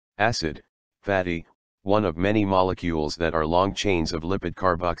Acid, fatty, one of many molecules that are long chains of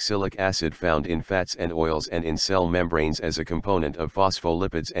lipid-carboxylic acid found in fats and oils and in cell membranes as a component of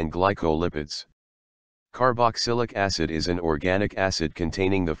phospholipids and glycolipids. Carboxylic acid is an organic acid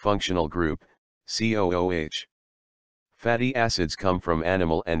containing the functional group, COOH. Fatty acids come from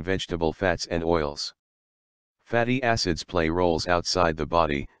animal and vegetable fats and oils. Fatty acids play roles outside the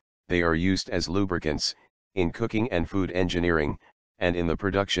body. They are used as lubricants, in cooking and food engineering, and in the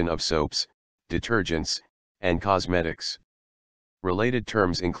production of soaps, detergents, and cosmetics. Related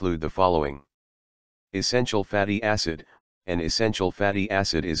terms include the following. Essential fatty acid. An essential fatty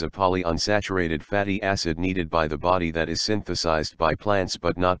acid is a polyunsaturated fatty acid needed by the body that is synthesized by plants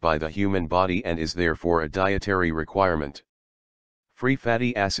but not by the human body and is therefore a dietary requirement. Free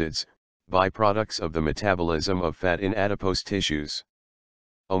fatty acids, byproducts of the metabolism of fat in adipose tissues.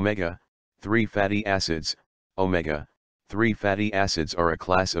 Omega-3 fatty acids. Omega-3 fatty acids are a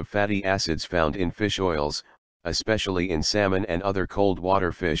class of fatty acids found in fish oils, especially in salmon and other cold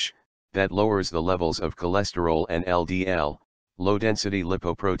water fish, that lowers the levels of cholesterol and LDL, low-density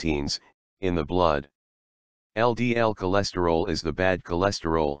lipoproteins, in the blood. LDL cholesterol is the bad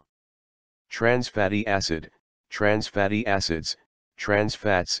cholesterol. Trans fatty acid. Trans fatty acids, trans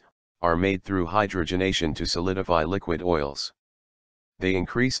fats, are made through hydrogenation to solidify liquid oils. They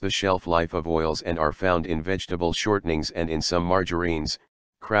increase the shelf life of oils and are found in vegetable shortenings and in some margarines,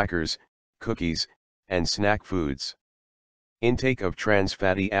 crackers, cookies, and snack foods. Intake of trans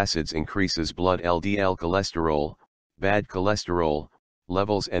fatty acids increases blood LDL cholesterol, bad cholesterol,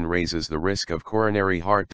 levels and raises the risk of coronary heart